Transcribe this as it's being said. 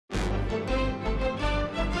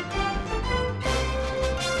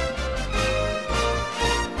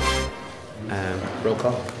Roll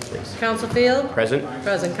call, please. Council Field? Present.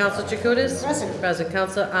 Present. Council Chakutis? Present. Present.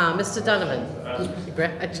 Council, Mr. Donovan?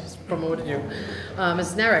 I just promoted you.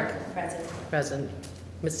 Ms. Nerick? Present. Present.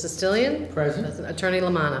 Mr. Stillion? Present. Attorney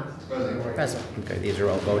Lamanna? Present. Okay, these are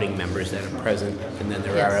all voting members that are present, and then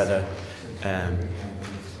there Yes. are other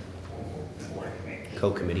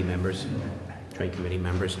co-committee members, joint committee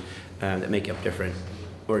members that make up different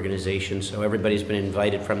organizations. So everybody's been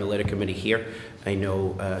invited from the letter committee here. I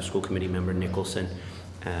know school committee member Nicholson,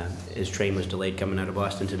 his train was delayed coming out of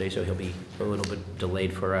Boston today, so he'll be a little bit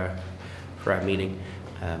delayed for our meeting.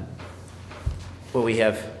 What we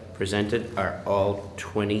have presented are all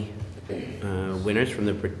 20 winners from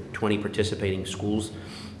the 20 participating schools,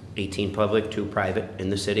 18 public, 2 private in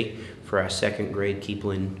the city, for our second grade Keep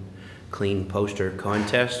Lynn Clean poster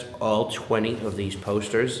contest. All 20 of these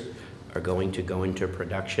posters are going to go into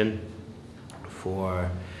production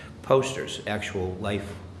for posters, actual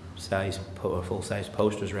life-size, full-size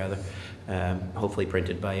posters rather, hopefully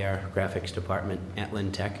printed by our graphics department at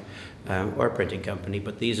Lynn Tech or a printing company.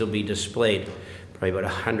 But these will be displayed, probably about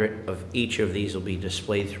 100 of each of these will be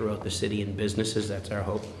displayed throughout the city and businesses. That's our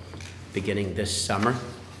hope, beginning this summer,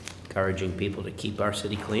 encouraging people to keep our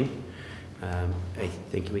city clean. I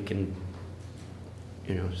think we can,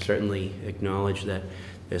 certainly acknowledge that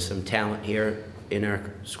there's some talent here in our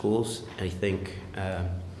schools. I think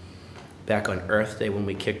back on Earth Day when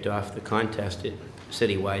we kicked off the contest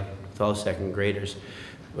citywide with all second graders,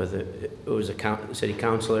 it was the city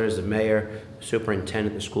councilors, the mayor, the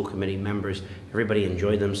superintendent, the school committee members. Everybody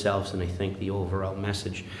enjoyed themselves, and I think the overall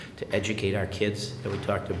message to educate our kids that we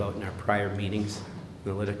talked about in our prior meetings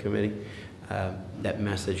in the litter committee, that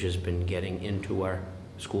message has been getting into our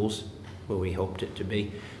schools where we hoped it to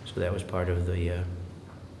be. So that was part of the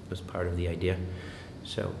idea.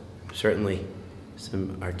 So certainly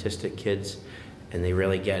some artistic kids, and they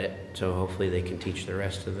really get it. So hopefully they can teach the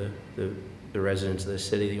rest of the residents of the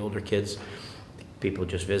city, the older kids, people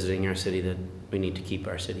just visiting our city, that we need to keep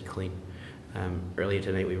our city clean. Earlier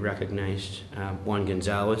tonight we recognized Juan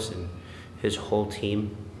Gonzalez and his whole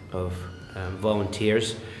team of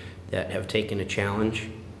volunteers that have taken a challenge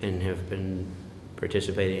and have been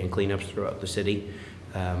participating in cleanups throughout the city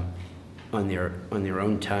on their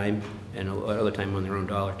own time, and a lot of the time on their own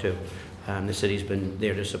dollar too. The city's been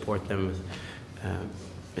there to support them with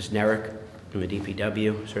Ms. Nerick and the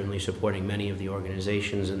DPW, certainly supporting many of the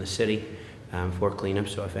organizations in the city for cleanup.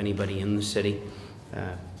 So if anybody in the city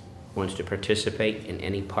wants to participate in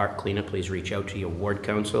any park cleanup, please reach out to your ward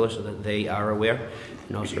councilor so that they are aware,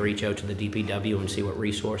 and also reach out to the DPW and see what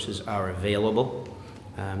resources are available.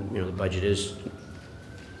 The budget is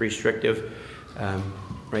restrictive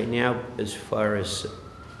right now as far as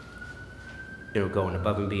going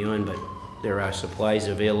above and beyond, but there are supplies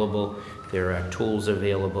available, there are tools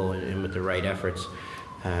available, and with the right efforts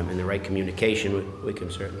and the right communication, we can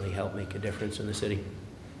certainly help make a difference in the city.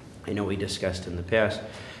 I know we discussed in the past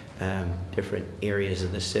different areas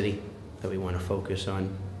of the city that we want to focus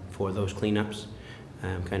on for those cleanups,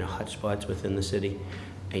 kind of hot spots within the city.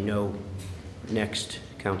 I know next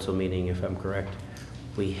council meeting, if I'm correct,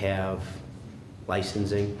 we have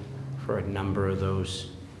licensing for a number of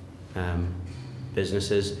those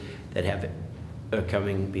businesses that are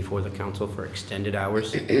coming before the council for extended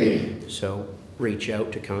hours. So reach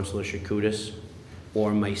out to Councilor Chakutis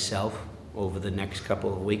or myself over the next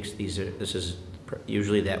couple of weeks. This is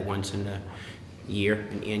usually that once in a year,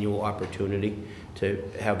 an annual opportunity to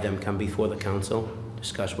have them come before the council,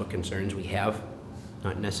 discuss what concerns we have,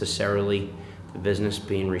 not necessarily the business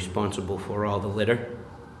being responsible for all the litter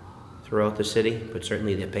throughout the city, but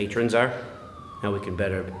certainly their patrons are. How we can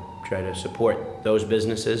better try to support those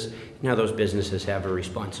businesses. Now those businesses have a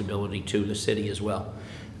responsibility to the city as well.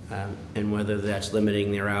 And whether that's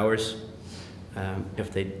limiting their hours,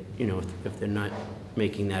 if they're not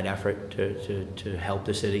making that effort to help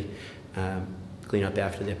the city clean up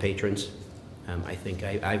after their patrons. I think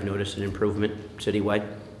I've noticed an improvement citywide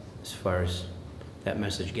as far as that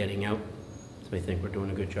message getting out. So I think we're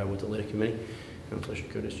doing a good job with the litter committee. Councilor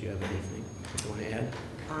Chakutis, do you have anything you want to add?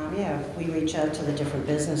 Yeah, we reach out to the different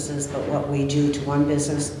businesses, but what we do to one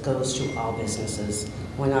business goes to all businesses.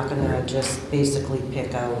 We're not going to just basically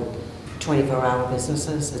pick out 24-hour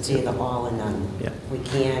businesses. It's either all or none. Yeah. We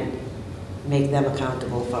can't make them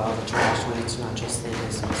accountable for all the trash when it's not just their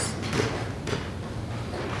business.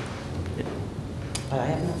 Yeah. But I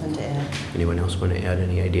have nothing to add. Anyone else want to add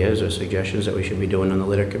any ideas or suggestions that we should be doing on the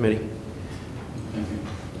litter committee?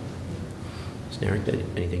 Eric,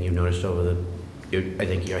 anything you've noticed over the? I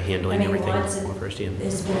think you're handling everything firsthand.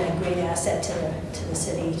 It's been a great asset to the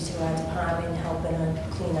city, to our department, helping on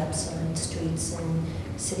cleanups on streets and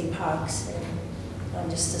city parks, and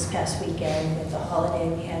Just this past weekend with the holiday,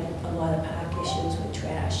 we had a lot of park issues with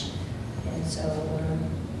trash. And so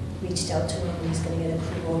reached out to him, he's going to get a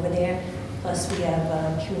crew over there. Plus we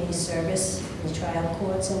have community service in the trial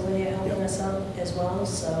courts over there helping us out as well.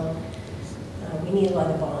 So we need a lot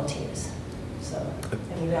of volunteers. So,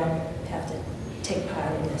 and we all have to take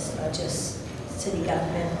part in this, not just city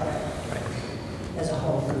government, but as a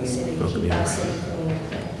whole, the city, keep our city clean.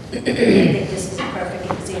 I think this is a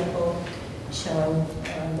perfect example showing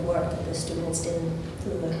the work that the students did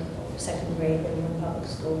through the second grade in the public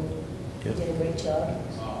school. They did a great job.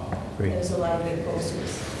 There was a lot of great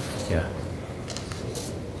posters. Yeah.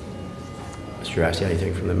 Mr. Rossi,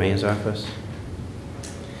 anything from the mayor's office?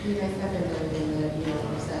 You guys haven't really been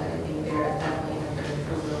the, said anything there at that point. I've been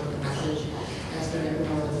improving on the message. That's what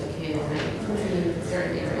everyone was a kid. And I think in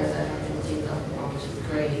certain areas that have been taken up on, which is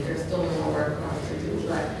great. There's still more work for us to do,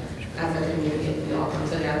 but as a community, we all come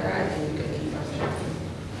together. I think we can keep us strong.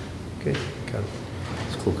 Good. Go.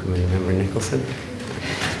 School Committee Member Nicholson,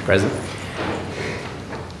 present.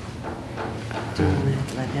 Do you want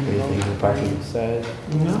to let him Anything on the vote? parking side?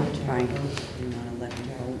 No. Frank, do you want to let him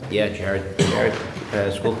vote? Yeah, Jared,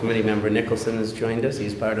 School Committee Member Nicholson has joined us.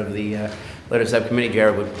 He's part of the letter subcommittee.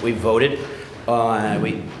 Jared, we voted.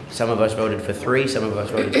 Some of us voted for 3, some of us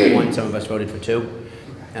voted for 1, some of us voted for 2.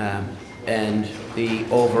 And the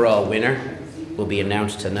overall winner will be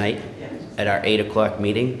announced tonight at our 8 o'clock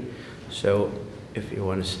meeting. So if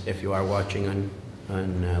you are watching on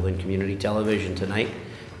Lynn Community Television tonight,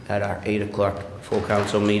 at our 8 o'clock full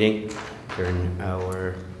council meeting during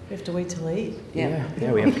our... We have to wait till 8?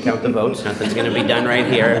 Yeah, we have to count the votes. Nothing's going to be done right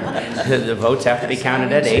here. The votes have to be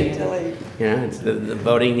counted at 8. The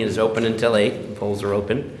voting is open until 8. The polls are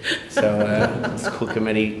open. So School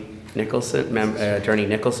Committee Nicholson, Attorney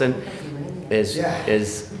Nicholson is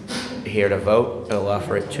here to vote. He'll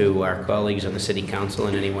offer it to our colleagues on the City Council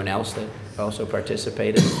and anyone else that also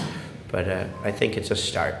participated. But I think it's a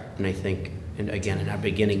start. And I think, and again, in our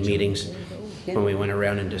beginning meetings, when we went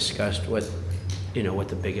around and discussed what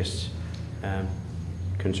the biggest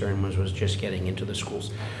concern was just getting into the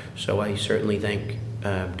schools. So I certainly thank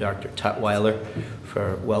Dr. Tutwiler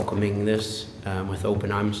for welcoming this with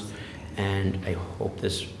open arms, and I hope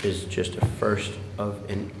this is just a first of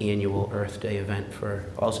an annual Earth Day event for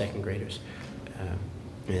all second graders.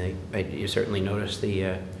 You certainly noticed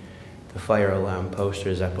the fire alarm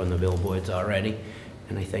posters up on the billboards already,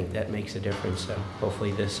 and I think that makes a difference. So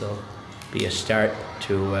hopefully this will be a start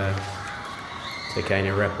to kind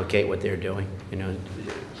of replicate what they're doing, to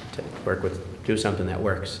do something that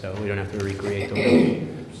works, so we don't have to recreate the wheel.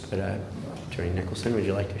 But Attorney Nicholson, would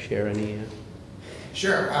you like to share any?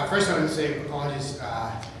 Sure. First I want to say apologies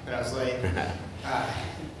that I was late.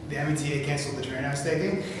 The MTA canceled the train I was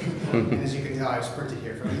taking, and as you can tell, I was printed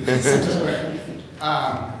here from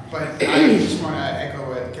but I just want to echo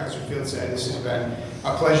what Councilor Field said. This has been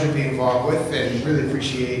a pleasure to be involved with, and really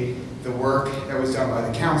appreciate the work that was done by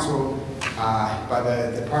the council, by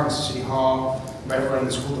the departments of City Hall, by everyone in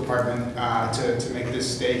the school department to make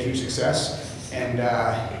this day a huge success. And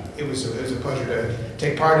it was a pleasure to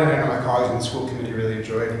take part in it. I know my colleagues in the school committee really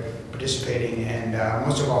enjoyed participating, and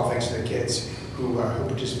most of all, thanks to the kids who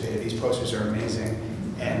participated. These posters are amazing,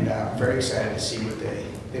 and I'm very excited to see what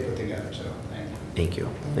they put together. So thank you.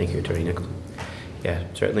 Thank you, Attorney Nicholson. Yeah,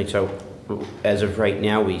 certainly. So as of right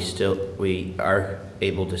now, we are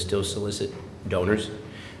able to still solicit donors.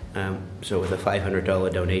 So with a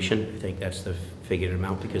 $500 donation, I think that's the figured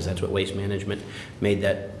amount, because that's what Waste Management made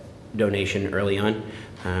that donation early on.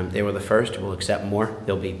 They were the first. We'll accept more.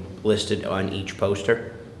 They'll be listed on each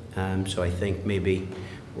poster. So I think maybe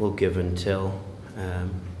we'll give until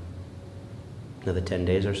another 10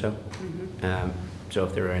 days or so. So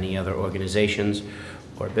if there are any other organizations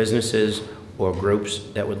or businesses or groups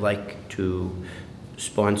that would like to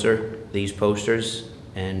sponsor these posters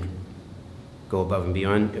and go above and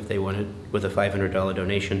beyond, if they wanted, with a $500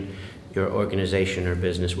 donation, your organization or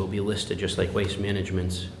business will be listed just like Waste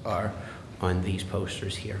Management's are on these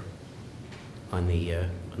posters here, on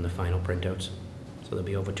the final printouts. So there'll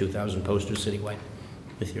be over 2,000 posters citywide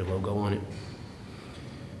with your logo on it.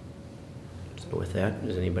 So with that,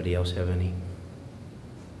 does anybody else have any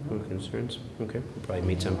concerns? Okay, we'll probably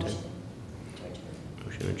meet sometime.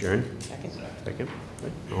 Motion adjourned. Second. Second.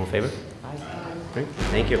 Right. All in favor? Aye. Right.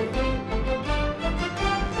 Thank you.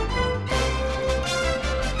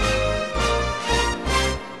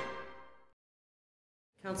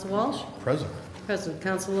 Council Walsh? Present. Present.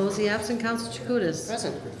 Council Lozey absent. Council Chakutis?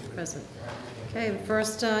 Present. Okay, the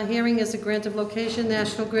first hearing is a grant of location,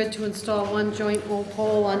 National Grid, to install one joint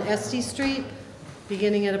pole on SD Street.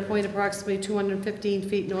 beginning at a point approximately 215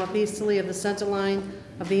 feet northeasterly of the center line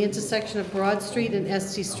of the intersection of Broad Street and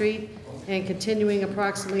Esty Street, and continuing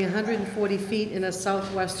approximately 140 feet in a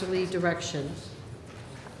southwesterly direction.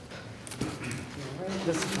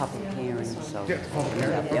 This is public hearing, so. Yeah, public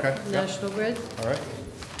hearing, okay. Yep. National Grid? All right.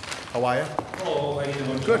 How are you? Hello, how you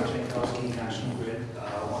doing? Good. John Jankowski, National Grid,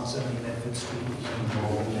 170 Medford Street,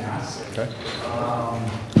 Lowell, Mass. Okay.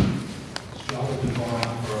 Job has been going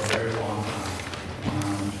on for a very long time.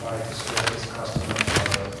 Tried to serve this customer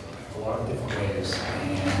for a lot of different ways,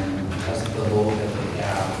 and because of the load that they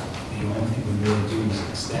have, the only thing we really do is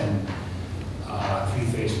extend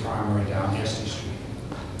three-phase primary down Esty Street.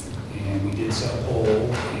 And we did set a pole,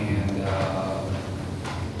 and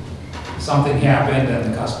something happened,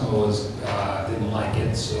 and the customer didn't like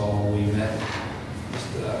it, so we met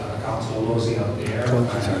Councilor Lozzi out there,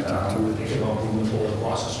 and thinking about moving the pole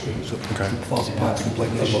across the street. Okay. False apart to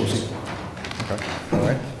complain about Lozzi. Okay, all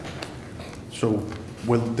right. So,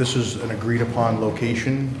 this is an agreed upon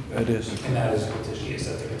location? It is. And that is the petition, yes,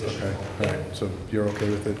 that's the petition. Okay, all right. So you're okay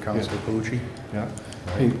with it, Councilor Calucci? Yeah.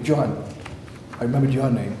 Hey, John, I remembered your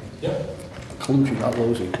name. Yep. Calucci, not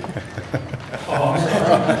Lozzi. Oh, I'm sorry.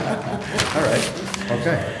 All right,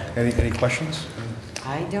 okay. Any questions?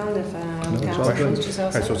 I don't, if No Council questions? Calucci's All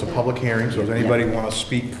all right, so it's a set. public hearing, so does anybody want to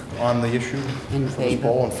speak on the issue? In For this favor.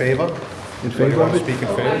 poll? In favor? In Anybody favor want of to it? speak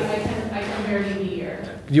in Oh, favor? I can barely hear.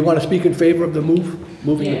 Do you want to speak in favor of the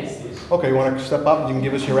moving it? Yes. Okay, you want to step up, you can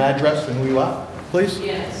give us your address and who you are, please?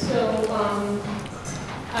 Yes, so,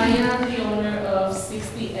 I am the owner of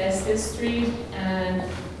 60 Estes Street and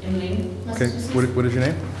in Lynn, Okay, Massachusetts. what is your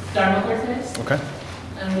name? Dharma Cortez Okay.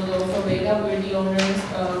 and Rodolfo Vega. We're the owners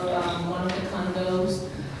of one of the condos.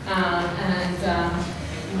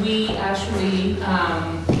 And we actually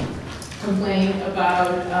complained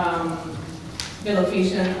about the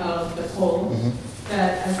location of the pole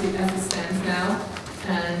that as it stands now.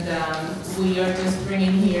 And we are just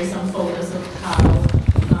bringing here some photos of how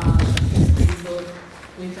the street look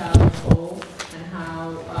without the pole and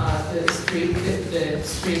how the street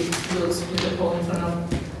looks with the pole in front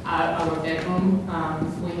of our bedroom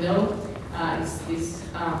window. It's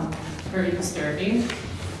very disturbing.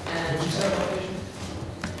 And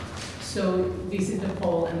so this is the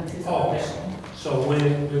pole and this is the bedroom. So we're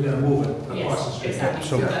gonna move it across the Yes, street? exactly.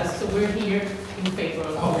 So- So we're here in favor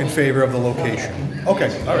of. In favor of the location? Okay,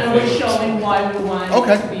 all And we're right. showing why we want it to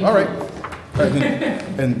Okay, be all right.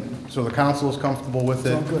 moved. And so the council is comfortable with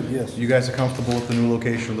it? It's all good, yes. You guys are comfortable with the new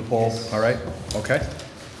location of the pole? All right, okay.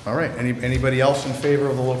 All right, anybody else in favor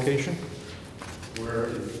of the location? We're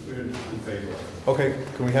in favor. Okay,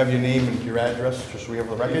 can we have your name and your address, just so we have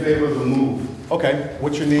the In record? favor of the move. Okay,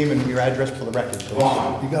 what's your name and your address for the record? please?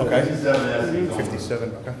 Vaughn. You got it. Okay. 57 Essex.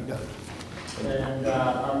 57, okay. You got it. And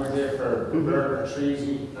I'm there for Bluebird,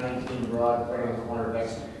 Treasy, 19 Broad, right on the corner of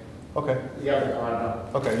Exeter. Okay, The other corner.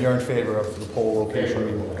 okay, and you're in favor of the pole location?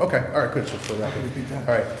 Favor. Okay, all right, good, so for the record. Repeat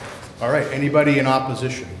that. All right, anybody in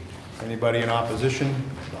opposition? Anybody in opposition?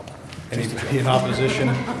 Anybody in opposition?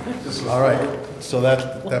 All right, so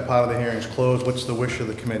that part of the hearing is closed. What's the wish of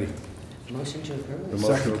the committee? Motion to approve. The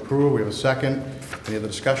motion to approve, we have a second. Any other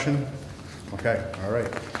discussion? Okay, all right.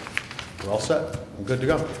 We're all set. We're good to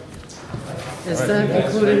go. Is that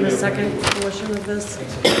including the second portion of this?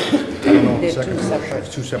 I don't know, They're second two motion. separate.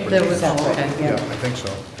 It's two separate. There was, Separate, okay. Yeah, I think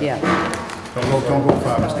so. Yeah, Don't go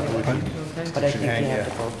far, Mr. Calucci. Okay. but I think you hang have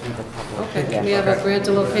here. to go through the public. Okay, we have a grant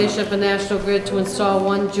a location for National Grid to install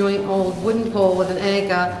one joint old wooden pole with an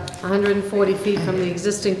anchor 140 feet from the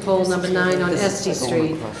existing pole number 9 on Esty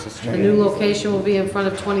Street. Across the The street. new location will be in front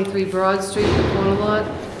of 23 Broad Street, the corner lot,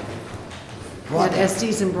 at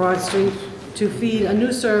Estes and Broad Street, to feed a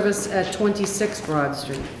new service at 26 Broad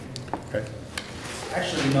Street. Okay.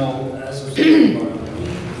 Actually, no, as of we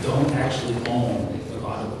don't actually own the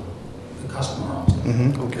conduit. The customer owns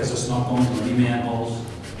it. Because it's not going through any manholes.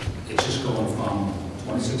 It's just going from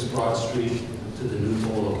 26 Broad Street to the new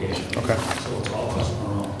pole location. Okay. So it's all customer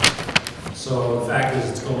owned. So the fact is,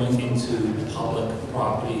 it's going into public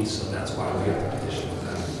property, so that's why we have to petition for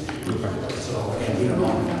that. So, and we don't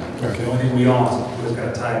own it. Okay. The only thing we own is we just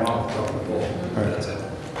gotta tie them up with the pole. That's it.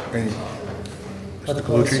 Any- But the Mr.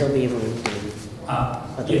 pole will still Calucci? be moved.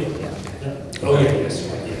 But the- Yeah. yeah. Oh, yeah, yes,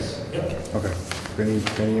 yes. Okay.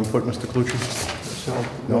 Any input, Mr. Calucci? So,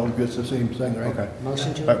 no, it's the same thing, right? Okay.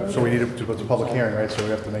 Motion to All right, approve. so we need to put the public hearing, right? So we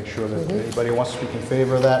have to make sure that anybody who wants to speak in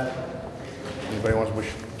favor of that? Anybody wants to wish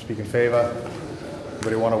to speak in favor?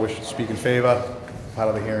 Anybody want to wish to speak in favor? Part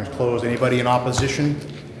of the hearing is closed. Anybody in opposition?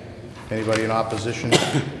 Anybody in opposition?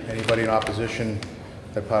 Anybody in opposition?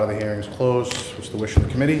 That part of the hearing is closed. What's the wish of the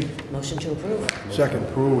committee? Motion to approve. Second.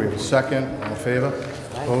 Approve. We have a second. All in favor?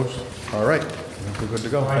 Opposed? All right. I think we're good to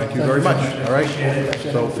go. Thank you very much. All right.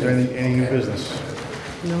 So is there any new business?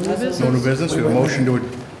 No new business? No new business? We have a motion to...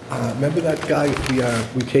 Remember that guy,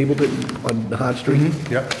 we tabled it on the Hard Street?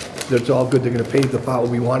 Yep. That's all good, they're gonna pave the part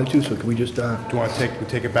where we wanted to, so can we just, Do you want to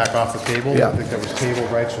take it back off the table? Yeah. I think that was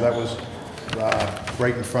tabled, right? So that was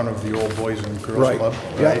right in front of the old Boys and Girls Right. Club,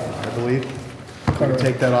 Yeah. right? I believe. We can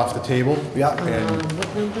take that off the table. Yeah. And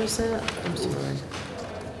What number is that? I'm sorry.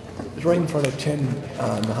 it's right in front of 10,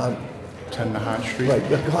 Nahant, 10 Nahant Street. right,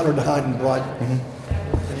 the corner of Nahant and Broad.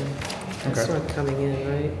 That's Okay. not coming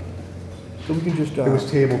in, right? So we can just, It was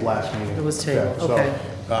tabled last meeting. It was tabled, Yeah, so, okay.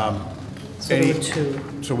 So any- there were two.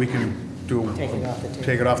 So we can do... Take it off the table.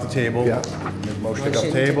 Take it off the table. Yeah. Make a motion to take it off Motion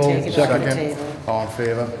the to table. take it off the Second. table. All in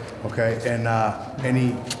favor? Okay. And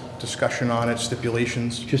any discussion on it,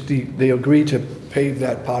 stipulations? just they agreed to pave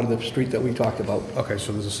that part of the street that we talked about. Okay,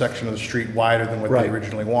 so there's a section of the street wider than what they Right.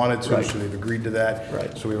 originally wanted, so Right. they've agreed to that.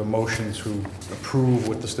 Right. So we have a motion to approve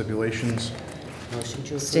with the stipulations, Motion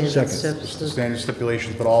to approve. Standard Second. steps. the standard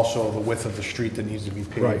stipulations, but also the width of the street that needs to be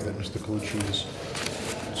Right. paved that Mr. Calucci is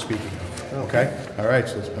speaking of. Okay? All right,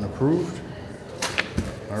 so it's been approved.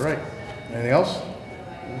 All right. Anything else?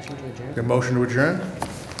 Motion to adjourn. Your motion to adjourn?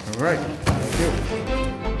 All right. Thank you.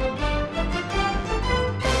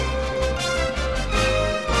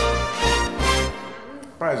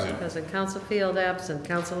 Present. Present. Counsel Field, absent.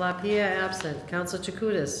 Counsel LaPierre, absent. Counsel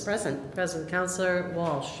Chakutis. Present. Present. Counselor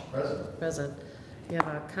Walsh. Present. Present. You have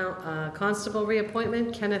a constable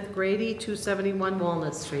reappointment, Kenneth Grady, 271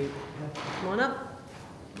 Walnut Street. Come on up.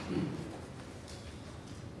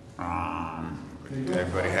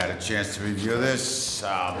 Everybody had a chance to review this.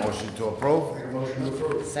 Motion to approve?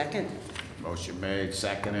 Second. Motion made,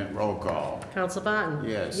 seconded, roll call. Counsel Barton?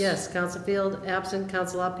 Yes. Yes. Counsel Field, absent.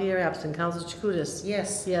 Counsel LaPierre, absent. Counsel Chakutis?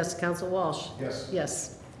 Yes. Yes. Counsel Walsh? Yes.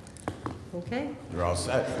 Yes. Okay. You're all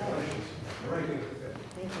set.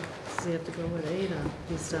 So you have to go with 8 on,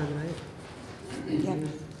 he's done, right? Yeah.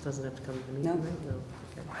 Doesn't have to come to the No. meeting,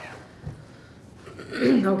 right?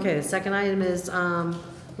 No. Okay, the second item is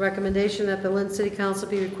recommendation that the Lynn City Council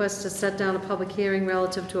be requested to set down a public hearing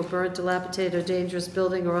relative to a burnt, dilapidated, or dangerous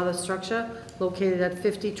building or other structure located at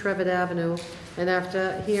 50 Trevitt Avenue, and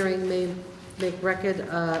after hearing may make record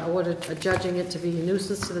order adjudging it to be a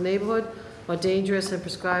nuisance to the neighborhood or dangerous and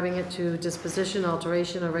prescribing it to disposition,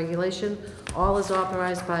 alteration, or regulation. All is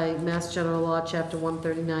authorized by Mass General Law, Chapter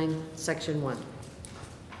 139, Section 1.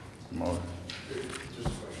 Mo-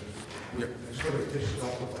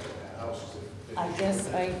 I guess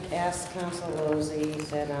I asked Council Lozey, he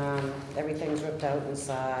said, everything's ripped out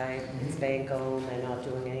inside, it's vacant, they're not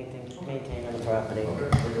doing anything to maintain the property.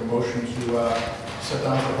 Make a motion to set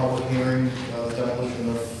down for public hearing, demolition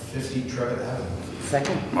of 50 Trevitt Avenue.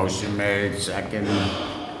 Second. Motion made, second,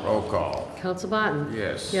 roll call. Counsel Barton?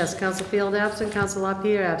 Yes. Yes. Counsel Field absent. Counsel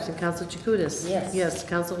LaPierre absent. Counsel Chakutis? Yes. Yes.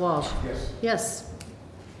 Counsel Walsh? Yes. Yes.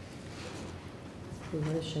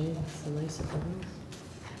 What a shame. It's a nice apartment.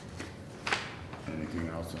 Anything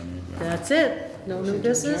else on you? That's it. No new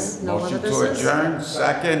business? No other Motion to business? adjourn,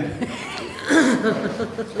 second.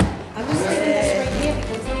 I'm just saying this right here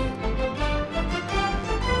because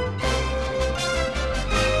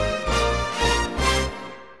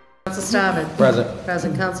Counsel Staben? Present.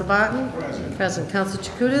 Present. Counsel Barton? Present. Counsel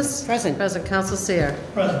Chakutis? Present. Present. Counsel Seer?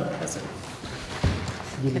 Present.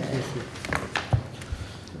 Want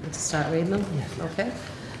to start reading them? Okay.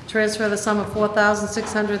 Transfer the sum of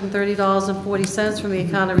 $4,630.40 from the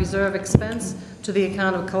account of reserve expense to the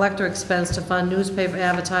account of collector expense to fund newspaper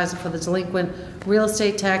advertising for the delinquent real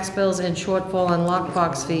estate tax bills and shortfall on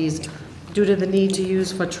lockbox fees due to the need to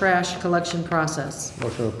use for trash collection process.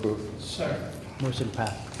 Motion approved. Motion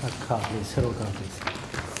passed. Please, roll call, please.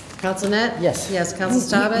 Counsel Net? Yes. Yes. Counsel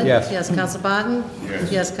Staben? Yes. Yes. Counsel Barton?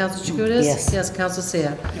 Yes. Yes. Counsel Chakutis? Yes. Yes. Counsel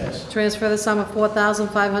Seer? Yes. Transfer the sum of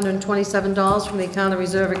 $4,527 from the account of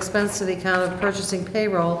reserve expense to the account of purchasing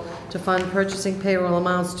payroll to fund purchasing payroll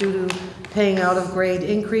amounts due to paying out of grade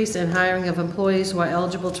increase and hiring of employees who are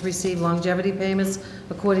eligible to receive longevity payments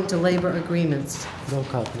according to labor agreements. Roll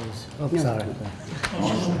call, please. Oh, sorry.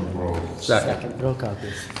 Second. Roll call,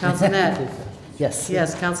 please. Counsel Net? Yes.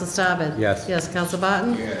 Yes. Counsel Staben? Yes. Yes. Counsel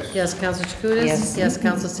Barton? Yes. Yes. Counsel Chakutis? Yes. Yes.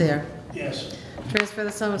 Counsel Seer? Yes. Transfer the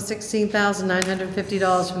sum of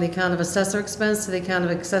 $16,950 from the account of assessor expense to the account of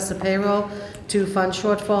excessive payroll to fund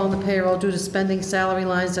shortfall in the payroll due to spending salary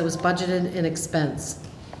lines that was budgeted in expense.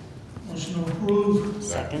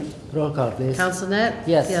 second. Roll call, please. Counsel Net?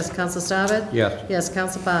 Yes. Yes. Counsel Staben? Yes. Yes.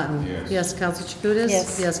 Counsel Barton? Yes. Yes. Counsel Chakutis?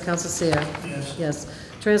 Yes. Yes. Counsel Seer? Yes.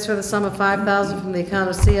 Transfer the sum of $5,000 from the account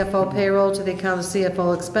of CFO payroll to the account of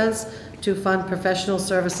CFO expense to fund professional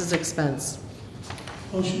services expense.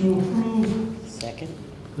 Motion to approve. Second.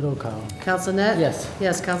 Roll call. Counsel Net? Yes.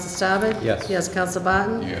 Yes, Counsel Staben? Yes. Yes, Counsel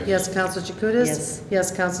Barton? Yes. Yes, Counsel Chakutis? Yes.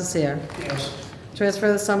 Yes, Counsel Seer? Yes.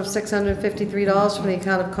 Transfer the sum of $653 from the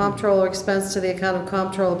account of comptroller expense to the account of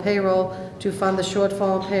comptroller payroll to fund the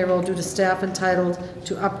shortfall in payroll due to staff entitled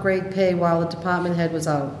to upgrade pay while the department head was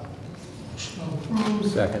out. Motion to approve.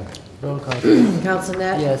 Second. Roll call. Counsel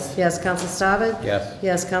Net? Yes. Yes, Counsel Staben? Yes.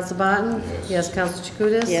 Yes, Counsel Barton? Yes, Counsel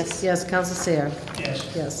Chakutis? Yes. Yes, Counsel Seer? Yes.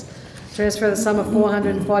 Yes. Transfer the sum of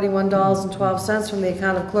 $441.12 from the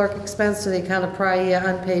account of clerk expense to the account of prior year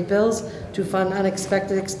unpaid bills to fund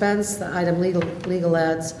unexpected expense, the item legal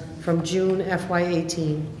ads from June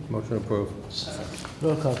FY18. Motion approved.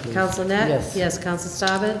 Roll call, please. Counsel Net? Yes. Yes, Counsel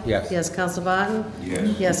Staben? Yes. Yes, Counsel Barton?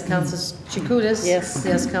 Yes. Yes, Counsel Chakutis? Yes.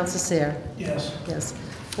 Yes, Counsel Seer? Yes. Yes.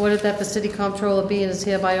 Ordered that the city comptroller be and is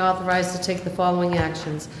hereby authorized to take the following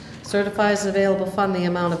actions. Certifies available fund the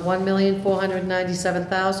amount of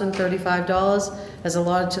 $1,497,035 as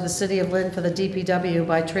allotted to the city of Lynn for the DPW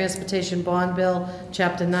by Transportation Bond Bill,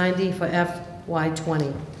 Chapter 90 for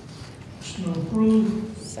FY20. Motion to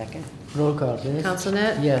approve. Second. Roll call, please. Counsel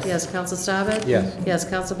Net? Yes. Yes, Counsel Staben? Yes. Yes,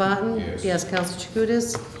 Counsel Barton? Yes. Yes, Counsel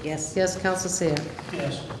Chakutis? Yes. Yes, Counsel Seer?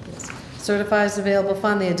 Yes. Certifies available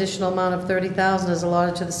fund the additional amount of $30,000 is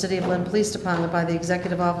allotted to the City of Lynn Police Department by the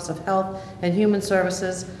Executive Office of Health and Human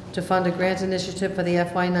Services to fund a grant initiative for the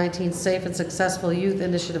FY19 Safe and Successful Youth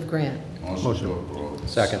Initiative Grant. Motion to approve.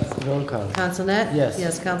 Second. Roll call. Counsel Net? Yes.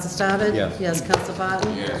 Yes, Counsel Staben? Yes. Yes, Counsel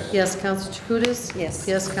Barton? Yes. Yes, Counsel Chakutis? Yes.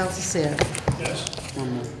 Yes, Counsel Seer? Yes.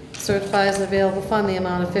 Certifies available fund the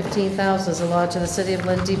amount of $15,000 is allotted to the City of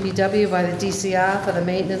Lynn DPW by the DCR for the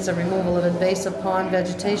maintenance and removal of invasive pond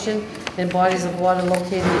vegetation and bodies of water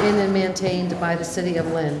located in and maintained by the City of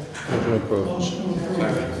Lynn. Motion approved. Motion to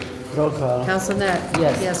approve. Roll call. Counsel Net?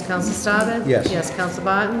 Yes. Yes, Counsel Staben? Yes. Yes, Counsel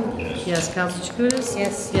Barton? Yes, Counsel Chakutis?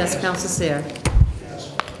 Yes. Yes, Counsel Seer?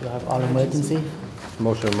 You have all emergency.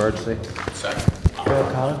 Motion emergency. Second. Roll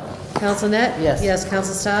call. Counsel Net? Yes. Yes,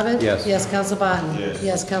 Counsel Staben? Yes. Yes, Counsel Barton? Yes.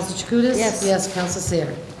 Yes, Counsel Chakutis? Yes. Yes, Counsel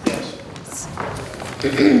Seer? Yes.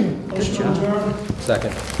 Motion to adjourn.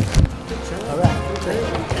 Second. All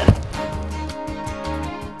right.